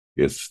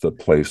it's the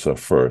place of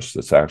first.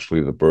 It's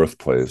actually the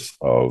birthplace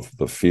of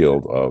the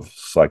field of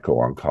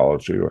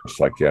psycho-oncology or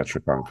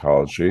psychiatric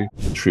oncology,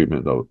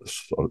 treatment of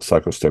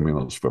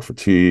psychostimulants for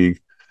fatigue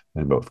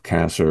in both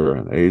cancer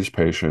and AIDS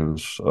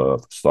patients,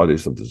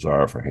 studies of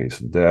desire for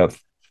hastened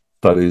death,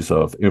 studies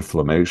of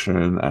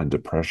inflammation and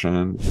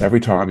depression. Every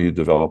time you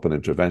develop an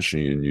intervention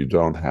and you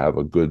don't have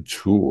a good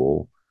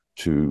tool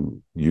to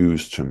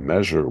use to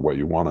measure what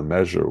you want to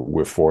measure,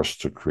 we're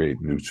forced to create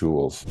new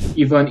tools.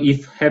 Even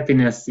if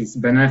happiness is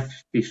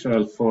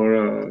beneficial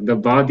for the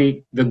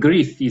body, the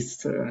grief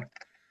is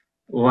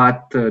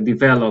what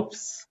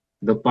develops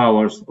the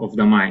powers of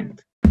the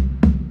mind.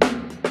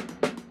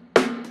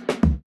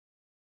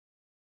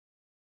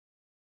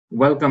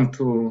 Welcome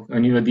to a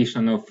new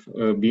edition of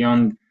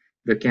Beyond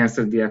the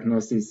Cancer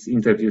Diagnosis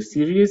interview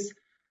series.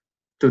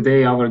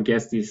 Today our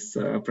guest is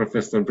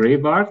Professor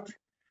Breitbart.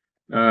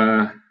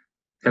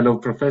 Hello,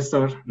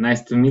 Professor.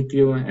 Nice to meet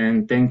you,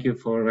 and thank you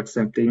for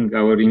accepting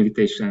our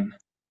invitation.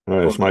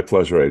 It's my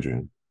pleasure,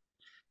 Adrian.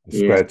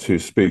 It's glad to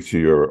speak to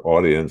your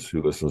audience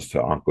who listens to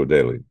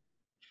OncoDaily.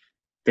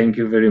 Thank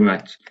you very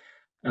much.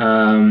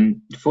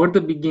 For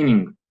the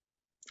beginning,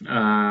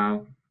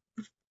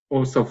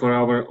 also for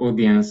our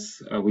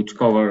audience, which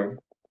cover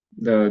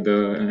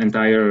the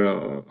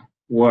entire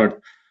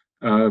world,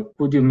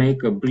 could you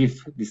make a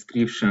brief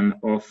description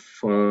of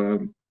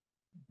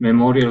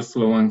Memorial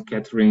Sloan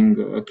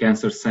Kettering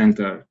Cancer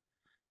Center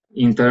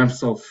in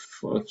terms of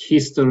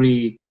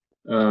history,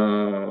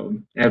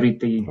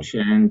 heritage,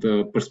 and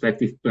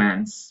perspective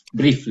plans,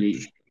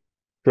 briefly?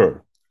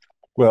 Sure.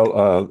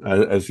 Well,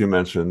 as you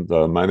mentioned,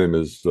 my name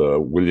is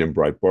William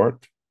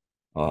Breitbart.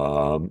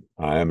 I'm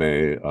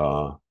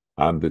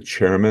the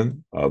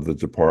chairman of the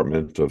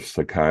Department of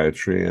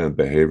Psychiatry and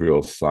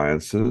Behavioral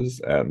Sciences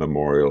at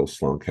Memorial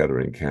Sloan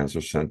Kettering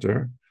Cancer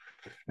Center.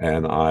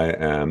 And I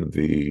am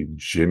the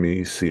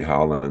Jimmy C.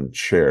 Holland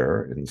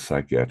Chair in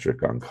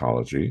Psychiatric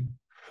Oncology.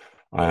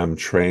 I am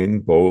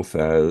trained both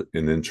in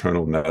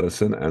internal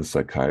medicine and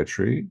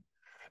psychiatry.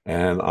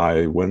 And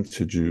I went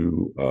to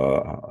do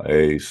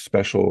a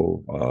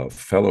special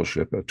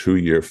fellowship, a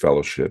 2-year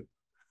fellowship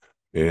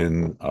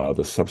in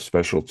the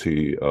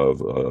subspecialty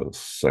of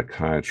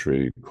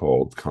psychiatry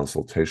called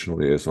consultation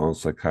liaison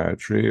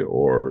psychiatry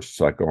or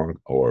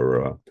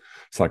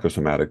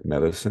psychosomatic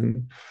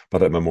medicine.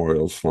 But at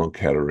Memorial Sloan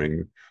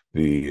Kettering,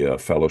 the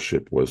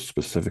fellowship was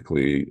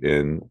specifically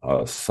in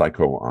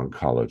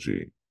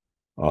psycho-oncology.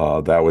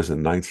 That was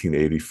in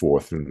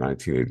 1984 through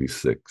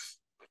 1986.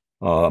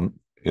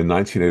 In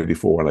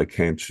 1984, when I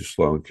came to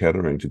Sloan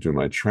Kettering to do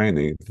my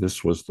training,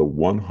 this was the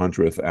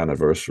 100th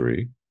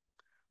anniversary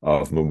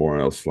of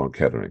Memorial Sloan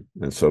Kettering.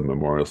 And so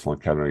Memorial Sloan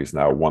Kettering is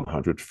now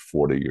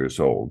 140 years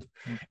old.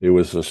 It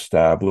was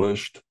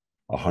established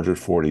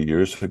 140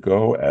 years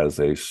ago as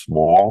a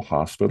small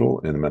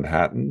hospital in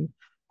Manhattan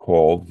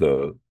called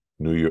the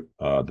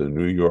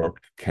New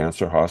York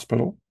Cancer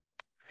Hospital.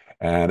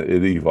 And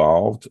it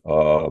evolved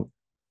to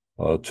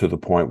the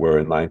point where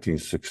in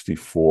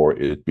 1964,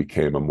 it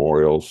became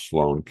Memorial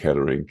Sloan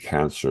Kettering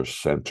Cancer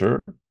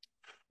Center,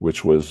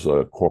 which was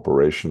a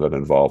corporation that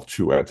involved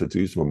 2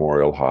 entities,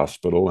 Memorial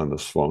Hospital and the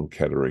Sloan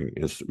Kettering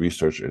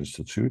Research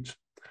Institute.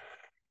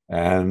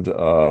 And we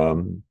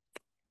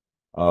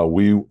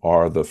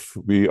are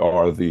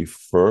the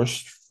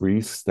first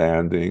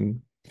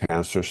freestanding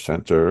cancer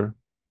center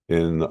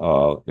in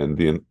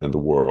the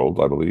world,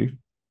 I believe.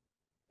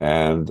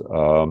 And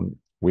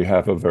we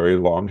have a very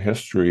long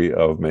history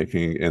of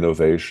making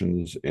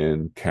innovations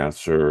in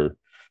cancer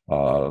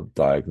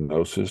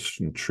diagnosis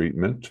and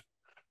treatment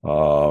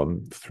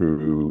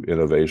through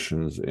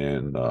innovations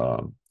in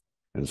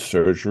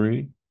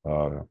surgery,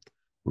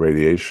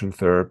 radiation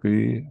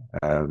therapy,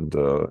 and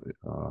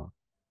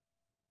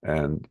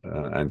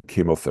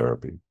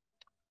chemotherapy,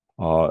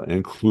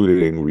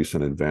 including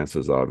recent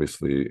advances,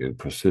 obviously, in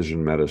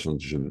precision medicine,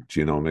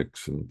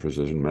 genomics, and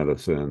precision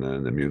medicine,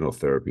 and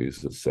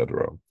immunotherapies,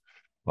 etc.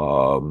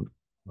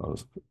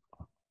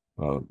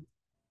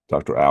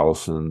 Dr.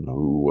 Allison,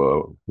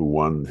 who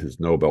won his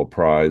Nobel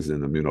Prize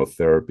in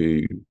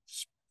immunotherapy,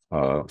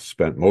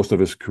 spent most of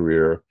his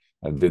career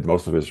and did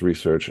most of his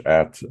research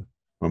at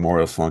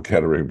Memorial Sloan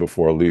Kettering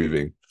before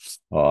leaving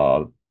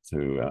to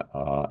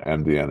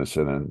MD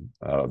Anderson and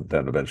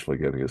then eventually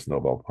getting his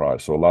Nobel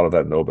Prize. So a lot of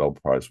that Nobel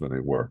Prize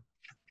winning work.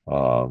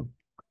 A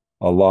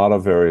lot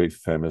of very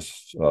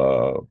famous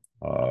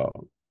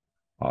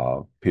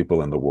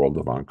people in the world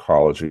of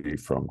oncology,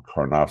 from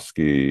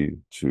Karnofsky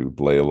to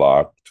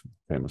Blaylock, to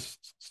famous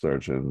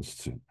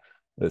surgeons.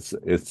 It's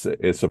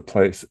a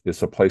place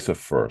of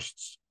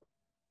firsts.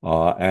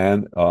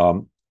 And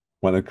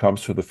when it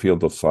comes to the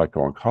field of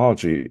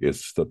psycho-oncology,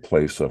 it's the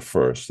place of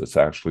first. It's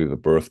actually the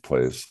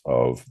birthplace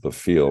of the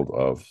field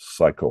of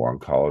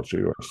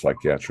psycho-oncology or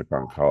psychiatric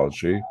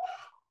oncology,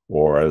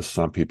 or as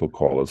some people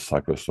call it,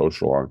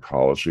 psychosocial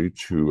oncology,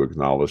 to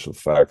acknowledge the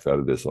fact that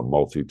it is a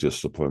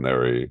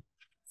multidisciplinary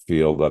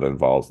field that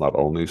involves not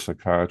only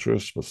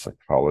psychiatrists, but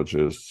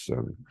psychologists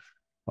and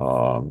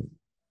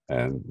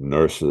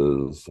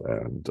nurses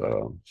and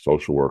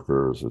social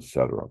workers,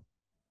 etc.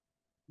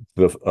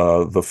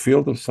 The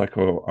field of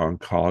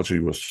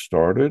psycho-oncology was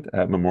started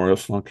at Memorial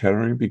Sloan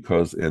Kettering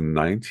because in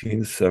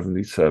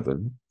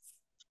 1977,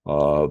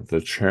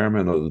 the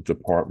chairman of the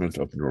Department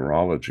of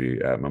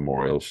Neurology at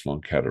Memorial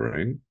Sloan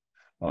Kettering,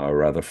 a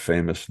rather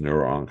famous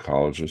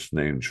neuro-oncologist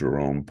named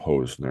Jerome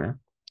Posner,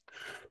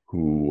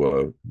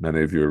 who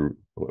many of your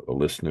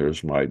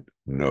listeners might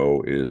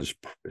know is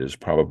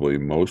probably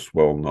most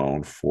well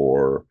known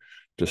for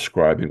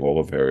describing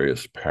all the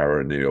various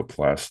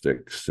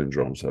paraneoplastic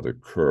syndromes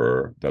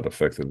that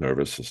affect the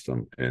nervous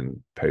system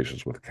in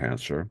patients with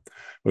cancer.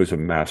 He was a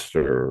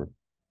master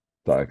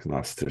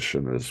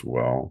diagnostician as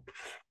well.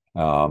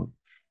 Um,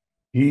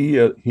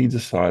 he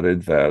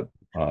decided that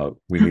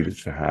we needed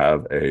to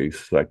have a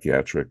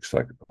psychiatric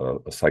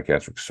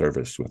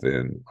service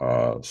within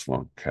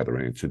Sloan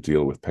Kettering to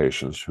deal with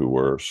patients who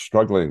were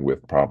struggling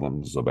with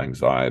problems of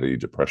anxiety,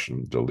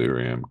 depression,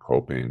 delirium,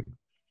 coping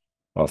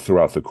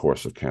throughout the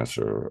course of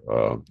cancer,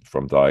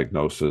 from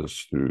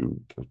diagnosis through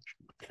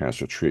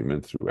cancer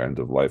treatment, through end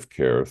of life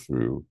care,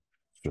 through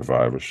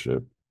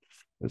survivorship,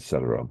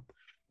 etc.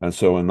 And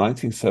so in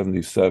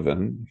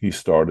 1977, he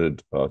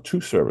started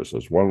two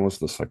services. One was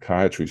the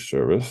psychiatry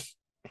service.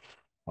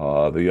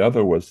 The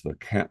other was the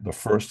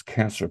first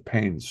cancer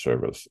pain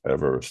service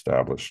ever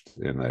established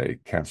in a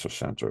cancer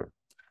center.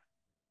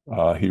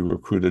 He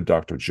recruited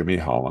Dr. Jimmy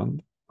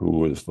Holland, who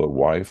was the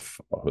wife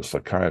of a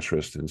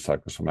psychiatrist in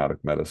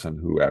psychosomatic medicine,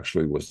 who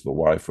actually was the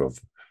wife of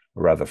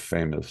a rather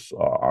famous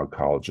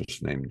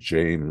oncologist named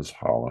James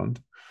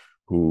Holland,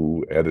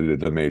 who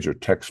edited a major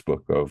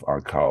textbook of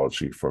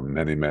oncology for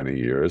many, many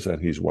years. And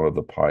he's one of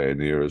the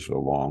pioneers,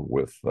 along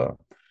with Emil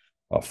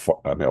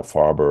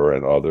Farber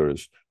and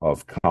others,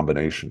 of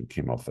combination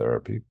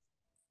chemotherapy.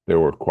 They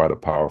were quite a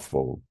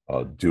powerful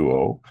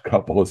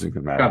couple, as you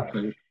can imagine.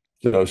 Couple.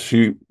 So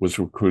she was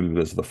recruited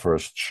as the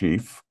first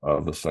chief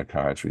of the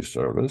psychiatry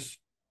service.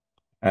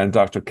 And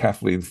Dr.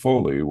 Kathleen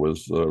Foley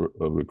was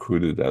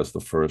recruited as the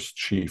first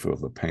chief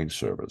of the pain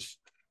service.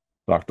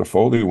 Dr.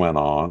 Foley went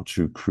on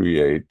to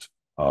create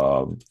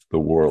the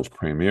world's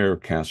premier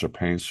cancer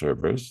pain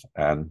service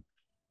and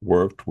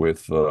worked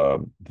with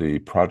the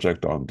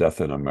Project on Death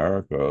in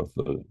America,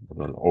 the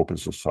Open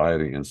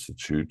Society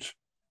Institute,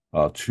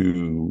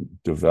 to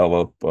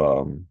develop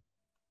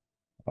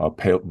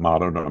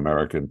modern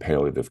American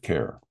palliative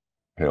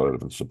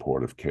and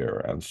supportive care.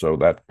 And so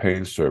that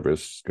pain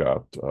service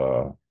got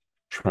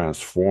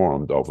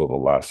transformed over the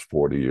last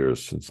 40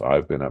 years since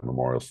I've been at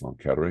Memorial Sloan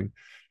Kettering,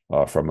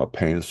 from a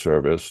pain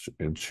service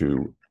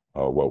into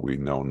what we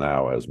know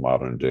now as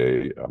modern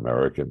day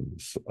American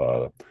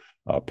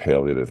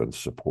palliative and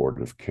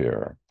supportive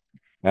care.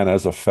 And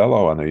as a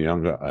fellow and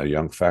a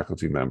young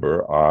faculty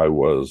member, I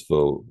was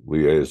the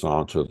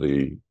liaison to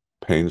the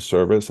pain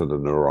service and the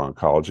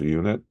neuro-oncology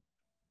unit,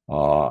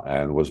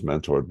 and was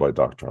mentored by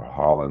Dr.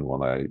 Holland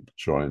when I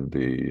joined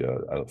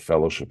the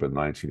fellowship in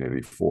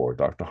 1984.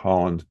 Dr.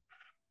 Holland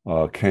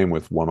came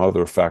with one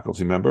other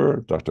faculty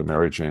member, Dr.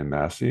 Mary Jane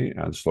Massey,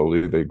 and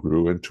slowly they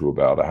grew into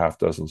about a half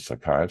dozen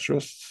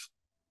psychiatrists.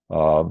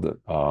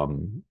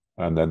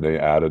 And then they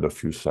added a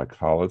few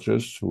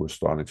psychologists who were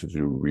starting to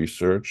do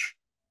research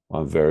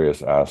on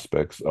various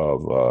aspects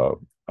of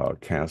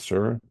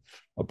cancer,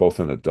 both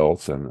in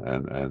adults and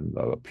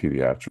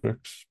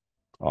pediatrics,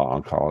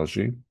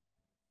 oncology.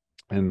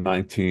 In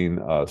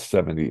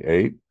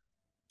 1978,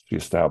 she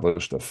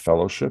established a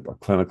fellowship, a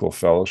clinical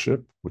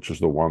fellowship, which is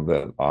the one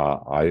that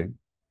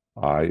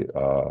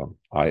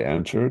I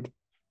entered,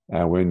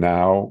 and we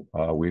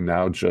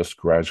now just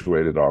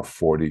graduated our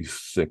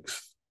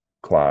 46th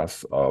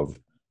class of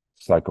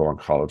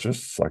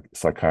psycho-oncologists,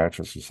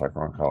 psychiatrists and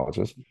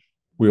psycho-oncologists.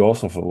 We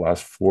also, for the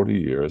last 40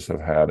 years,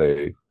 have had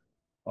a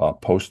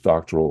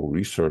postdoctoral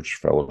research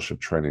fellowship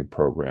training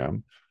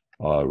program,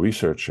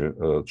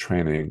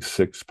 training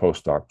 6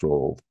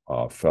 postdoctoral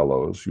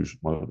fellows,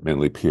 usually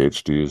mainly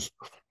PhDs,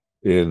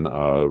 in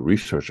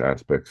research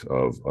aspects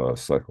of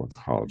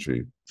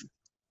psycho-oncology.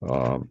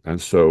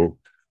 And so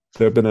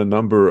there have been a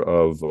number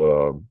of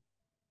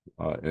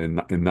a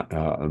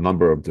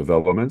number of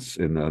developments.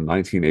 In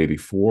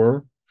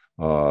 1984,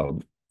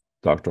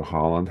 Dr.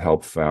 Holland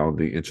helped found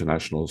the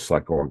International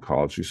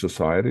Psycho-Oncology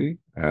Society,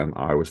 and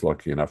I was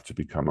lucky enough to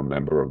become a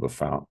member of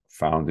the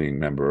founding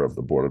member of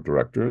the board of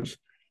directors.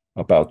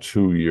 About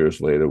 2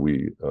 years later,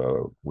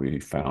 we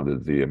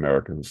founded the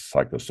American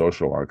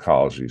Psychosocial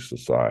Oncology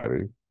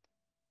Society,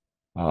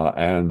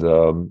 and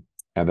then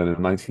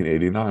in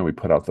 1989 we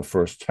put out the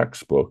first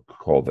textbook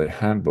called the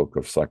Handbook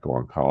of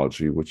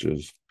Psycho-Oncology, which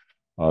is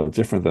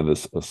different than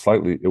this.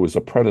 It was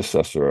a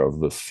predecessor of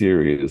the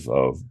series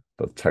of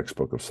the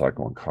Textbook of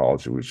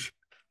Psycho-Oncology, which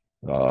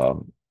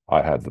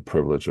I had the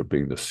privilege of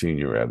being the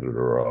senior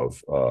editor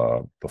of,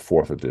 the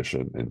 4th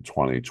edition in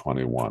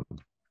 2021.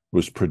 It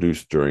was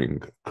produced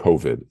during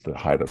COVID, the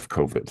height of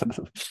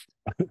COVID.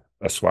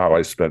 That's how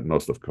I spent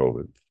most of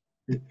COVID.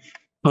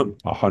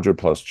 100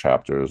 plus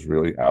chapters,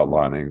 really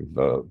outlining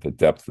the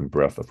depth and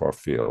breadth of our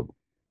field.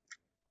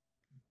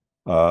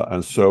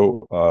 And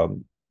so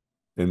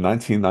in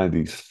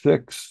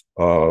 1996,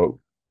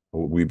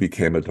 we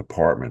became a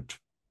department.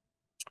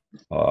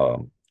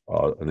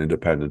 an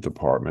independent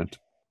department.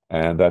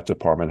 And that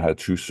department had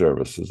two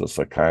services, a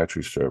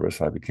psychiatry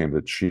service. I became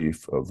the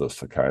chief of the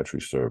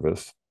psychiatry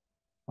service,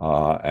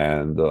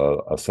 and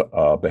a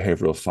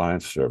behavioral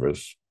science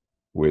service,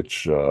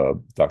 which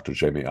Dr.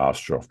 Jamie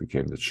Ostroff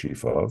became the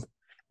chief of.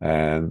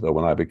 And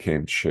when I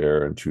became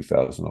chair in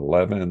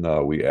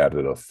 2011, we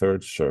added a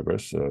third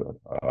service,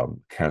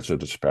 cancer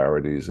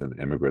disparities and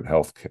immigrant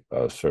health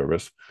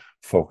service,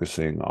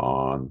 focusing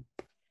on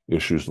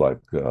issues like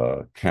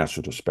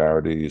cancer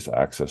disparities,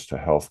 access to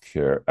health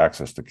care,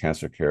 access to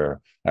cancer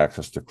care,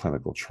 access to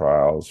clinical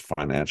trials,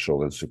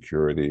 financial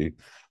insecurity,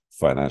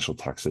 financial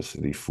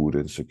toxicity, food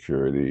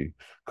insecurity,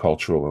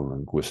 cultural and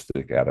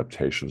linguistic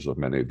adaptations of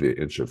many of the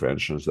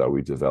interventions that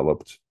we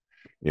developed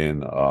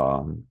in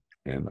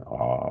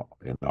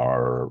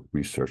our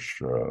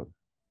research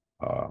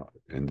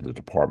in the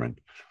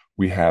department.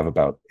 We have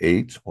about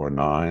 8 or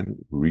 9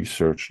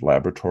 research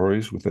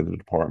laboratories within the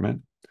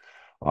department.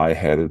 I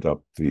headed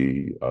up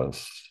the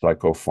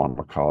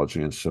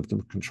Psycho-Pharmacology and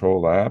Symptom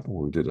Control Lab,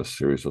 where we did a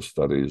series of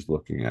studies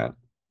looking at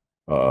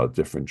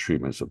different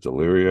treatments of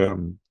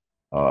delirium,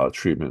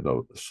 treatment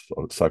of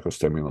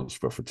psychostimulants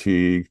for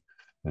fatigue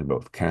in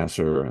both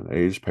cancer and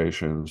AIDS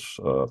patients,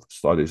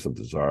 studies of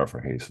desire for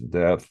hastened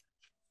death,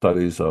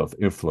 studies of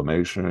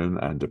inflammation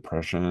and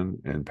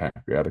depression in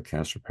pancreatic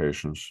cancer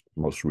patients,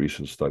 most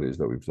recent studies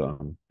that we've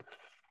done.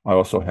 I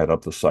also head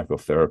up the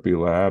psychotherapy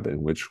lab,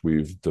 in which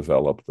we've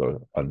developed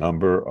a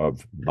number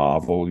of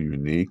novel,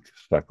 unique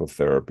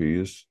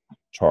psychotherapies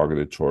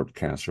targeted toward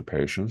cancer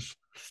patients.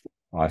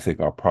 I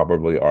think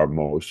probably our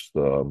most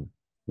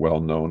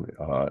well-known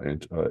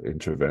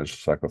intervention,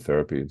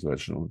 psychotherapy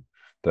intervention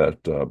that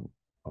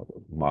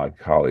my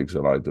colleagues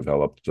and I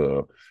developed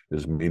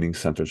is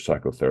Meaning-Centered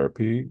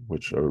Psychotherapy,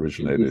 which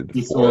originated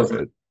This was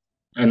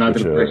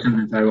another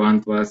question that I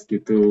want to ask you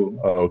to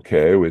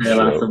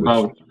tell us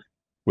about.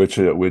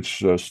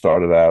 Which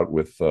started out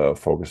with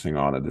focusing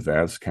on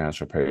advanced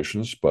cancer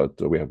patients,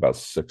 but we have about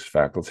 6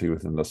 faculty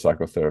within the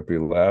psychotherapy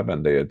lab,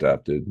 and they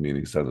adapted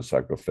meaning-centered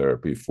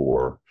psychotherapy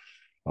for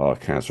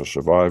cancer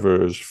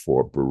survivors,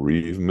 for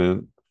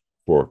bereavement,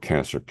 for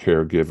cancer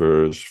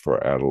caregivers,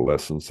 for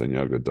adolescents and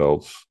young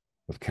adults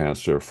with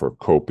cancer, for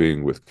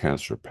coping with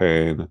cancer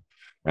pain,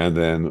 and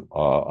then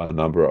a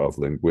number of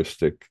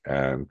linguistic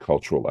and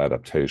cultural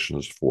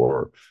adaptations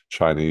for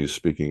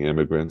Chinese-speaking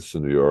immigrants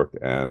in New York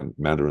and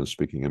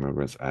Mandarin-speaking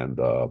immigrants and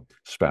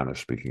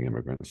Spanish-speaking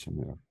immigrants in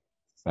New York.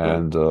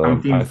 And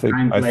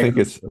I think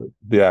it's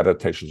the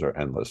adaptations are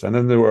endless. And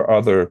then there were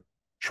other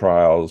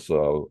trials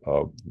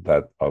of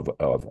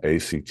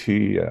ACT,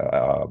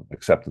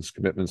 acceptance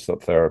commitment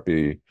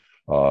therapy,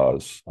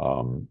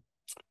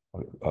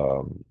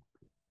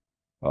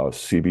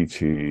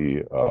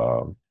 CBT,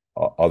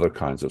 other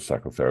kinds of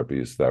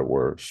psychotherapies that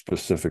were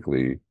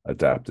specifically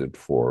adapted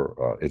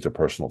for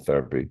interpersonal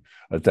therapy,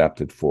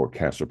 adapted for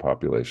cancer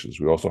populations.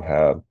 We also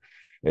have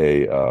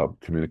a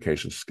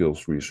communication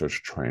skills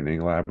research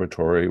training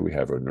laboratory. We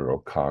have a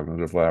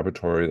neurocognitive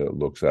laboratory that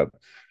looks at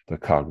the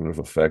cognitive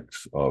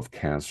effects of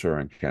cancer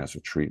and cancer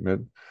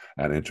treatment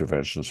and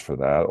interventions for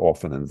that,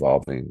 often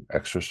involving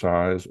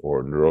exercise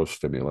or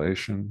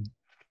neurostimulation.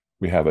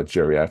 We have a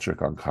geriatric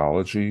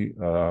oncology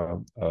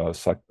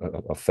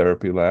a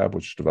therapy lab,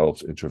 which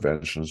develops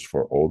interventions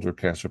for older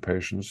cancer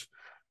patients,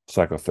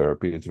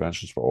 psychotherapy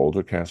interventions for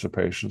older cancer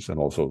patients, and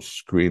also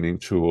screening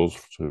tools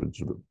to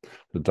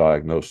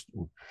diagnose.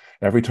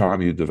 Every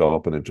time you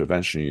develop an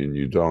intervention and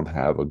you don't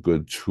have a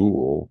good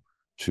tool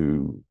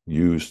to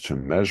use to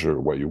measure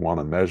what you want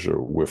to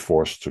measure, we're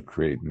forced to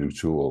create new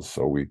tools.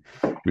 So we've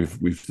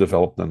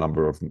developed a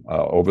number of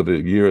over the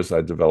years.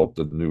 I developed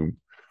a new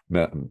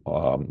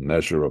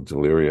measure of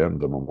delirium,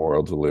 the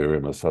Memorial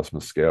Delirium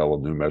Assessment Scale, a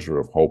new measure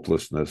of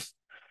hopelessness,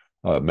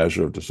 a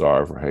measure of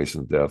desire for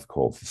hastened death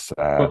called the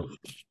SAD.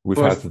 We've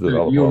had to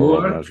develop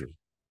our own measures.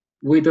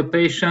 With the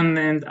patient,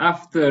 and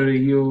after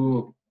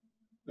you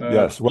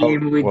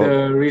came with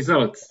the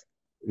results.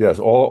 Yes,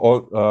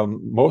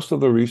 most of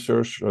the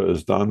research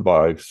is done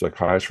by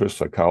psychiatrists,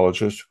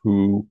 psychologists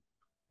who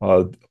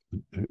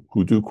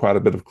do quite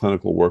a bit of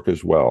clinical work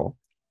as well,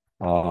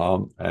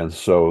 and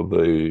so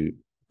the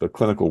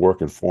clinical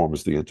work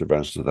informs the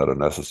interventions that are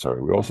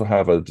necessary. We also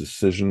have a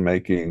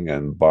decision-making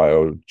and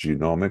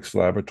biogenomics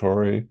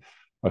laboratory,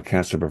 a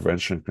cancer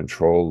prevention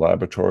control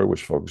laboratory,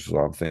 which focuses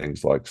on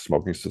things like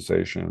smoking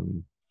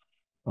cessation.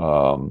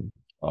 A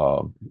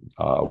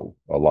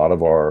lot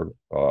of our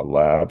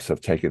labs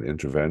have taken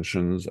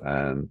interventions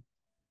and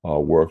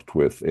worked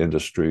with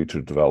industry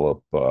to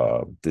develop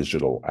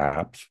digital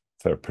apps,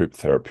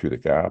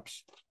 therapeutic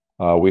apps.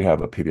 We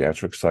have a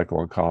pediatric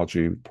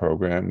psycho-oncology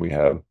program. We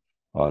have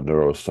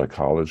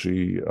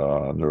neuropsychology,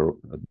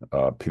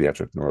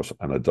 pediatric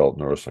and adult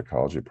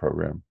neuropsychology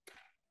program.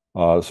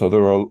 So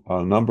there are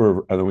a number of,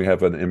 and then we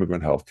have an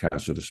immigrant health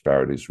cancer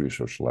disparities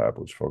research lab,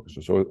 which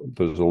focuses. So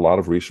there's a lot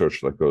of research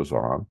that goes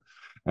on.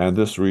 And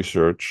this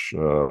research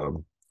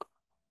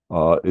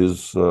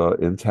is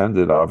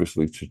intended,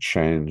 obviously, to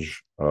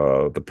change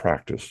the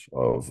practice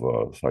of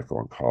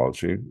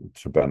psycho-oncology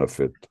to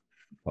benefit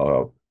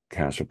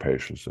cancer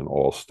patients in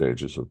all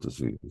stages of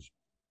disease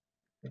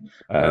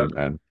Uh,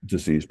 and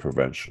disease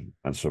prevention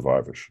and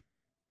survivorship.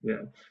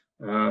 yeah,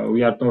 we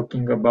are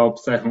talking about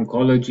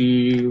psycho-oncology,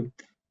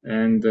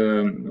 and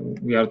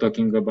we are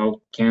talking about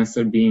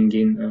cancer being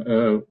in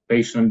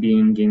patient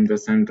being in the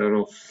center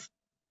of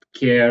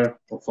care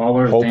of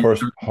our Whole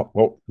attention,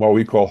 person, what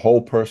we call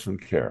whole person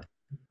care.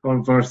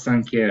 whole person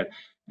care,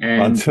 and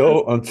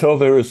Until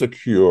there is a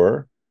cure,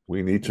 we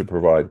need to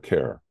provide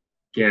care.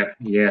 care.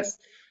 Yes,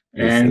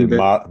 Is the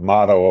and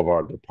motto of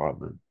our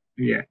department.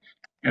 yeah.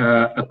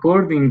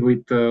 According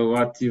with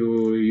what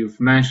you've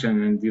mentioned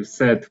and you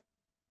said,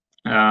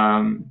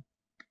 um,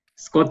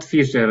 Scott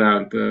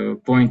Fitzgerald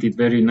pointed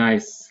very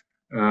nice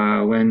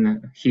when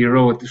he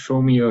wrote "Show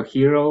me a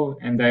hero"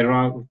 and I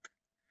wrote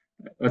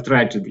a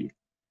tragedy.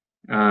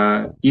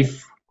 If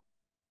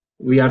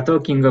we are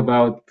talking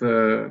about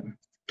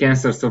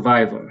cancer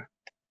survivor,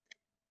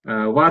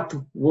 what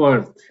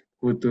word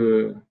could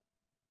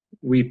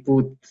we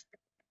put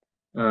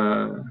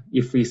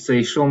if we say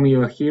 "Show me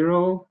a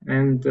hero"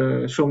 and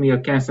 "Show me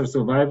a cancer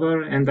survivor"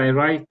 and I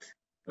write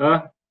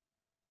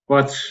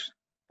what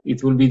it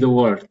will be the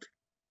word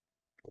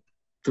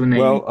to name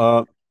it?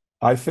 Well,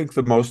 I think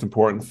the most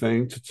important thing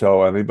to tell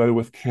anybody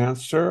with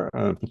cancer,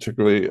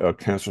 particularly a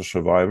cancer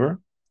survivor,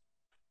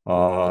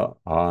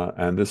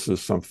 and this is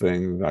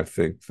something I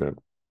think that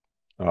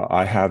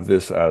I have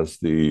this as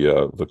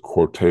the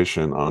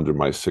quotation under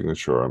my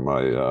signature on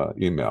my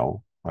email.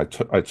 I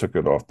took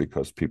it off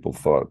because people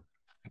thought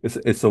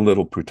it's a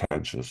little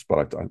pretentious,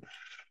 but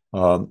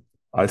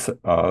I said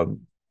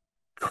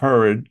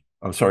courage.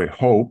 I'm sorry,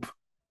 hope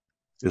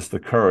is the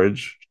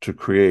courage to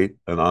create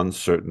an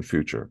uncertain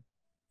future.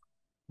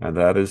 And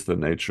that is the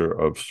nature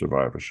of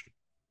survivorship.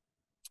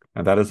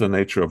 And that is the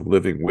nature of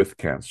living with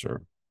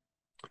cancer.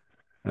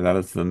 And that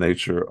is the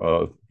nature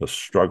of the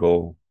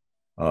struggle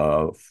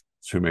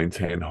to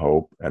maintain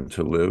hope and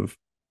to live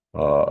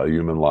a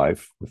human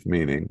life with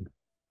meaning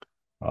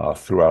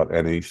throughout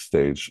any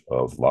stage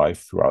of life,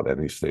 throughout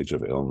any stage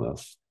of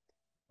illness.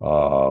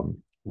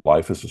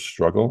 Life is a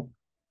struggle,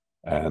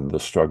 and the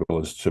struggle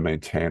is to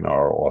maintain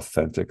our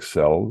authentic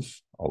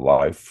selves, a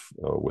life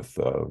with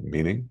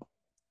meaning.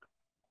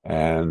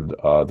 And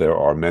there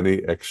are many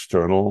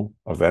external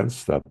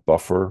events that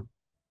buffer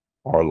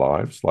our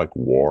lives, like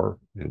war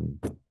in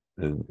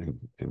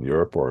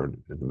Europe or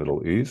in the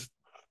Middle East,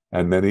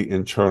 and many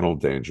internal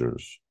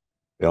dangers,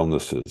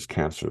 illnesses,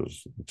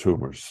 cancers,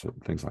 tumors,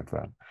 things like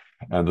that.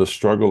 And the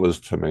struggle is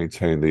to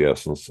maintain the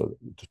essence,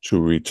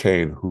 to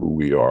retain who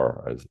we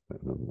are as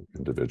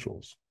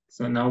individuals.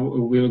 So now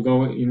we'll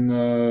go in,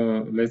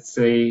 let's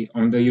say,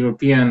 on the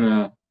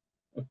European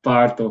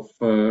part of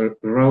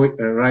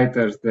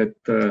writers that,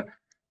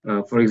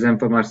 for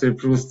example, Marcel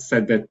Proust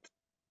said that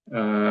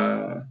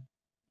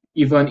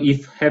even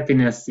if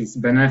happiness is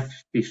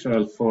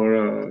beneficial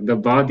for the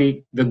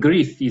body, the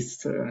grief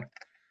is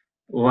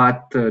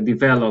what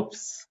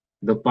develops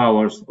the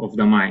powers of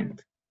the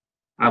mind.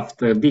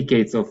 After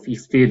decades of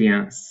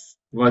experience,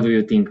 what do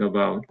you think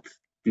about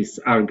this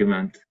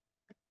argument?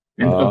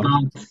 And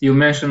about, you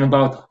mentioned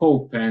about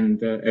hope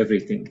and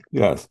everything.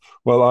 Yes.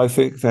 Well, I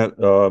think that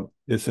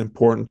it's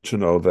important to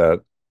know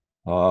that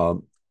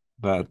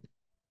that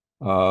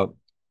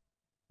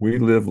we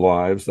live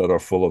lives that are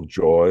full of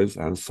joys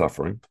and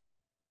suffering,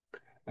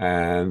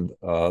 and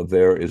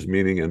there is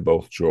meaning in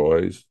both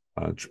joys,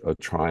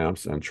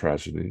 triumphs, and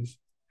tragedies,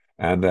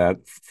 and that,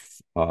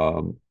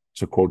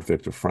 to quote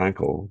Viktor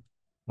Frankl,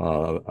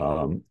 uh,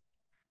 um,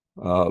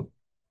 uh,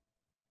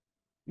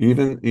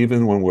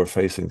 even when we're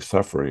facing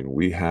suffering,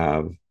 we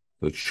have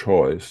the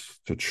choice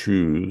to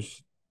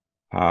choose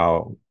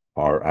how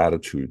our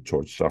attitude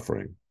towards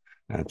suffering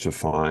and to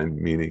find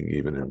meaning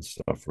even in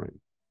suffering.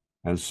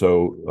 And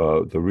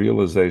so the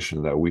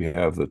realization that we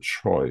have the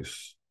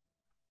choice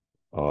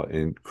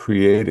in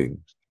creating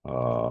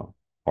our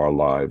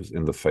lives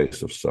in the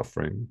face of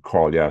suffering.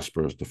 Carl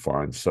Jaspers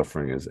defines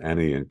suffering as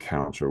any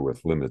encounter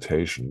with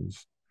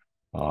limitations.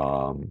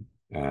 And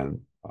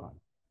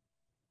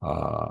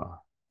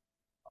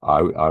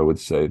I would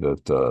say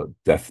that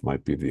death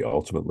might be the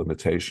ultimate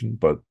limitation,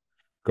 but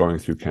going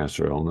through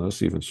cancer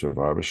illness, even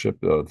survivorship,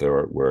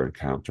 we're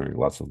encountering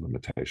lots of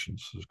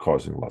limitations,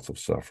 causing lots of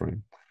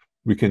suffering.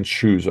 We can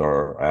choose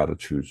our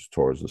attitudes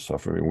towards the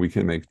suffering. We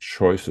can make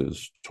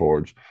choices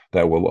towards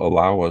that will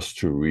allow us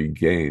to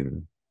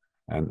regain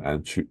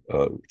and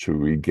to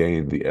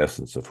regain the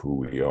essence of who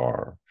we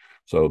are.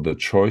 So the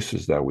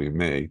choices that we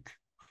make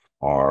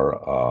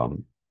are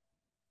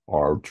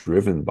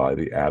driven by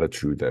the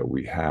attitude that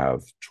we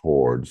have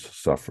towards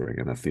suffering.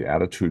 And if the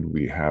attitude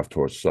we have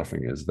towards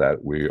suffering is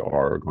that we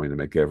are going to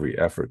make every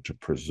effort to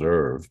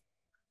preserve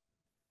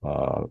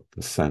the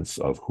sense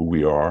of who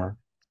we are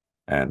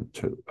and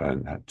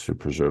to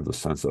preserve the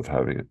sense of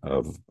having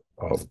of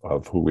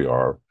who we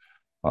are,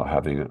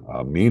 having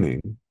a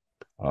meaning,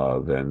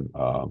 then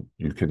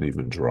you can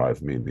even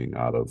derive meaning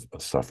out of a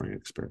suffering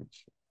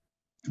experience.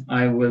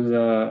 I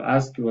will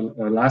ask you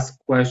a last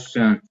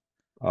question.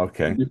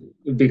 Okay.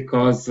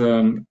 Because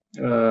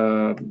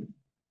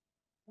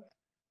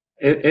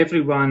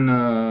everyone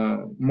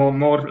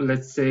more,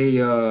 let's say,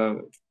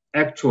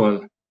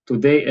 actual.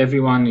 Today,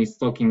 everyone is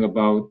talking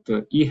about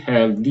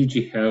e-health,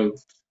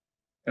 digi-health,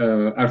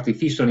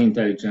 artificial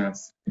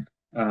intelligence.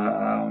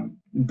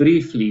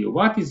 Briefly,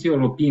 what is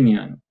your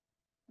opinion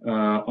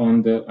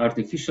on the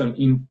artificial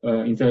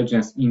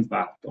intelligence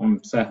impact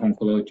on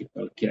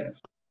psycho-oncological care?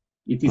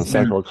 It On is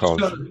psycho-oncology.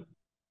 beneficial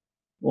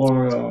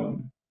or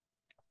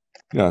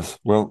Yes.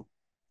 Well,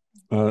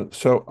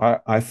 so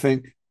I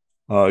think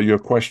your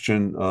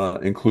question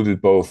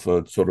included both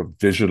sort of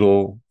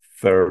digital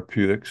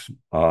therapeutics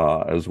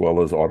as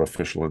well as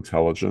artificial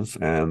intelligence,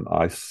 and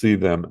I see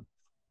them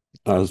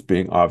as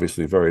being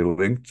obviously very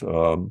linked.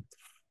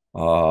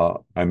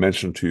 I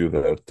mentioned to you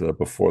that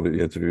before the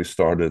interview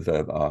started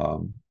that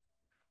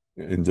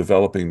in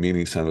developing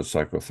meaning-centered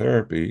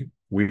psychotherapy,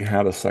 we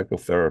had a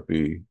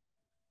psychotherapy,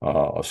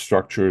 a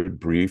structured,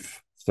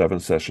 brief,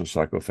 7-session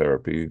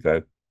psychotherapy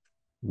that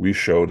we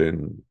showed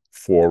in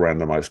 4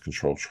 randomized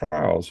controlled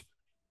trials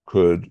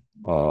could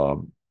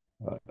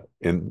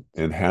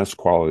enhance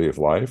quality of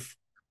life,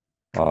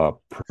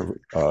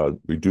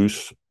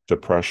 reduce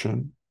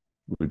depression,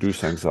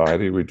 reduce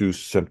anxiety,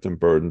 reduce symptom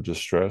burden,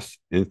 distress,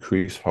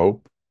 increase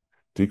hope,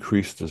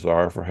 decrease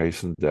desire for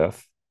hastened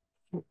death,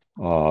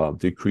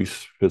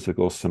 decrease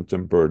physical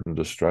symptom burden,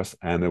 distress,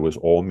 and it was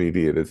all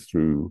mediated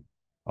through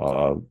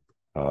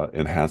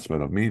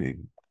enhancement of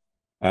meaning.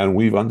 And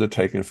we've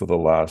undertaken for the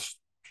last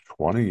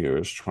 20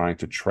 years trying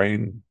to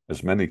train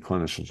as many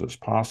clinicians as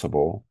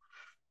possible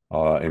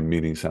in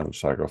meaning-centered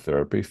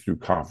psychotherapy through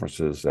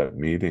conferences at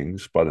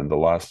meetings. But in the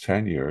last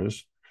 10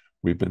 years,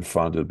 we've been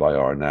funded by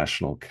our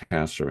National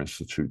Cancer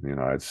Institute in the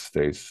United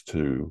States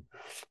to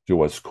do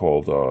what's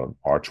called a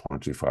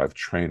R25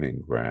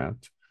 training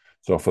grant.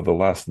 So for the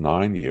last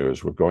 9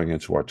 years, we're going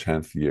into our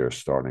 10th year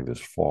starting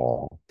this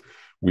fall.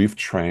 We've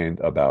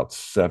trained about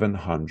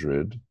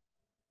 700,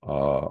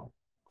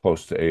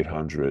 close to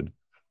 800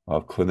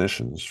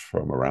 clinicians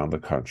from around the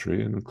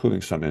country,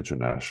 including some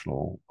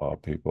international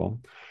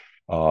people.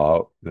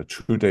 The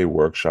 2-day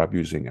workshop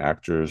using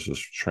actors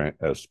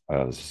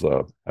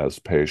as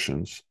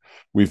patients.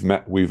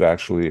 We've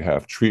actually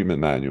have treatment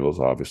manuals,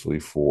 obviously,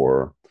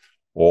 for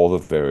all the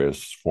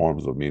various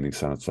forms of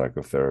meaning-centered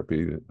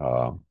psychotherapy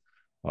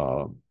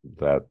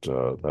that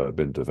have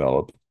been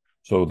developed.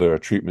 So there are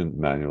treatment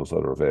manuals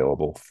that are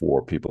available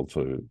for people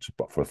for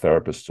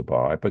therapists to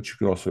buy, but you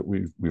can also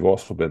we've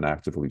also been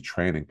actively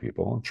training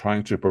people and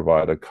trying to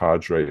provide a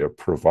cadre of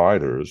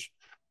providers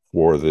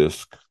for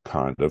this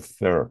kind of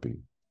therapy.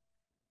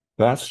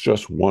 That's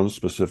just one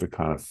specific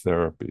kind of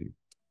therapy.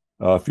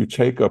 If you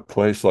take a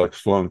place like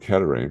Sloan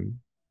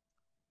Kettering,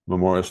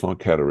 Memorial Sloan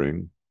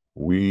Kettering,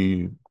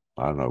 we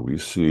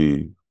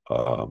see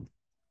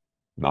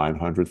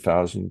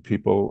 900,000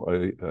 people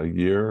a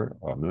year,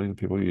 1 million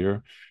people a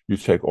year. You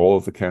take all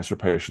of the cancer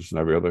patients in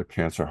every other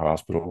cancer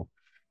hospital.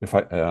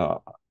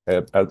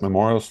 At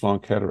Memorial Sloan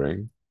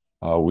Kettering,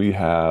 we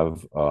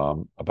have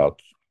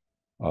about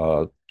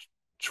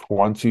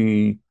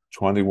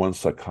 21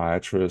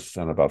 psychiatrists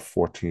and about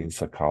 14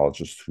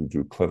 psychologists who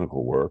do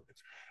clinical work,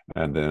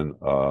 and then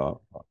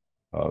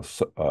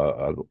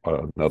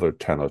another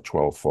 10 or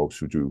 12 folks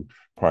who do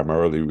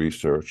primarily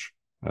research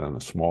and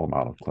a small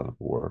amount of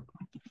clinical work.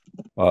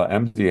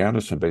 MD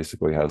Anderson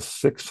basically has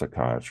 6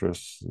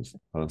 psychiatrists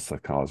and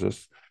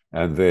psychologists,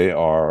 and they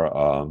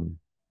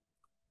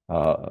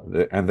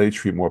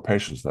treat more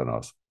patients than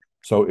us.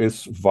 So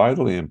it's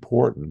vitally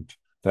important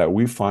that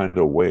we find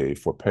a way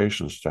for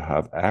patients to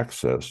have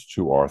access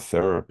to our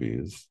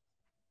therapies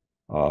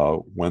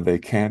when they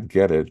can't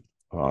get it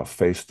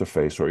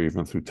face-to-face or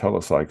even through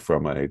telepsych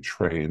from a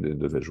trained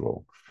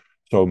individual.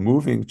 So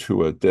moving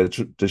to a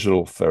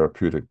digital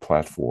therapeutic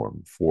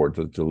platform for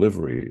the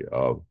delivery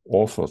of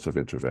all sorts of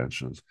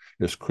interventions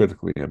is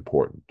critically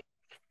important.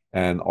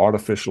 And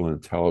artificial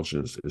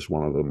intelligence is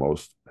one of the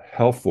most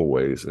helpful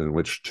ways in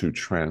which to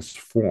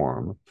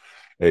transform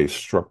a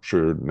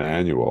structured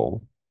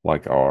manual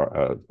like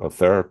a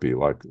therapy,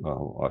 like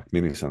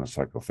meaning-centered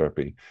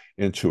psychotherapy,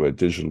 into a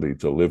digitally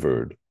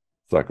delivered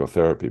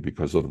psychotherapy.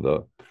 Because of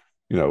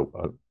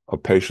a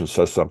patient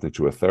says something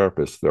to a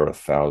therapist, there are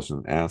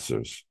 1,000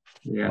 answers.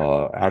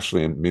 Yeah.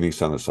 Actually, in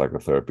meaning-centered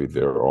psychotherapy,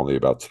 there are only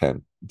about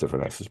 10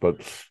 different answers.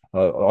 But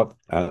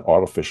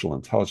artificial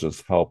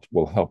intelligence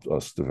will help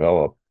us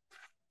develop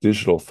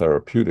digital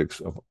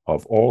therapeutics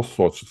of all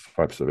sorts of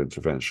types of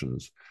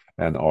interventions,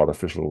 and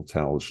artificial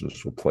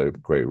intelligence will play a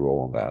great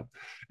role in that.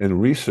 In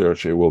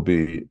research, it will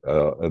be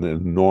an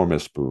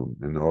enormous boom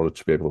in order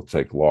to be able to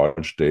take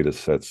large data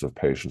sets of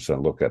patients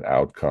and look at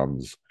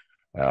outcomes,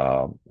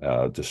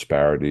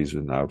 disparities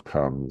in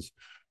outcomes,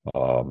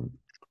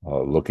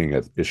 looking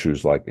at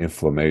issues like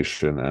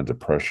inflammation and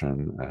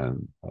depression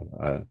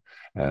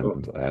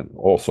and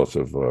all sorts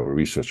of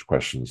research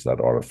questions that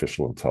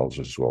artificial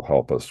intelligence will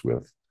help us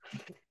with.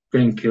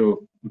 Thank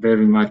you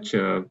very much,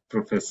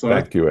 Professor.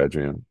 Thank you,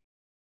 Adrian.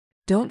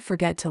 Don't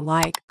forget to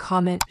like,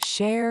 comment,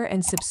 share,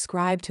 and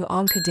subscribe to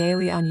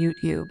OncoDaily on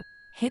YouTube.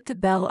 Hit the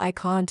bell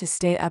icon to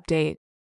stay updated.